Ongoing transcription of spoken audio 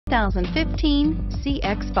2015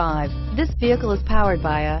 CX-5. This vehicle is powered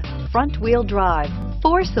by a front-wheel drive,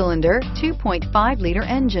 4-cylinder, 2.5-liter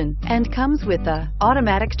engine, and comes with a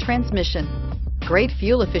automatic transmission. Great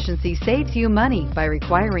fuel efficiency saves you money by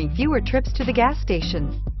requiring fewer trips to the gas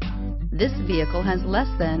station. This vehicle has less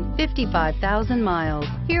than 55,000 miles.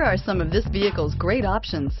 Here are some of this vehicle's great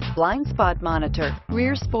options: blind spot monitor,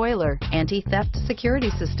 rear spoiler, anti-theft security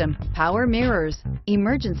system, power mirrors,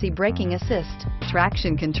 emergency braking assist,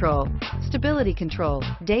 traction control, stability control,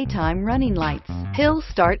 daytime running lights, hill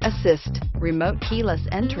start assist, remote keyless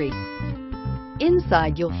entry.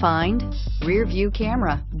 Inside you'll find rear view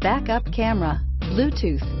camera, backup camera,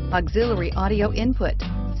 Bluetooth, auxiliary audio input,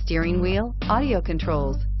 steering wheel audio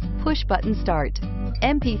controls, push button start,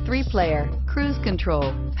 MP3 player, cruise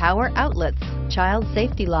control, power outlets, child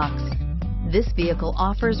safety locks. This vehicle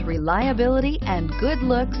offers reliability and good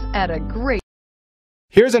looks at a great.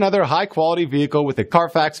 Here's another high-quality vehicle with a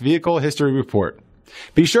Carfax Vehicle History Report.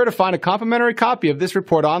 Be sure to find a complimentary copy of this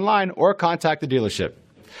report online or contact the dealership.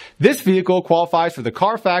 This vehicle qualifies for the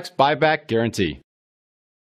Carfax Buyback Guarantee.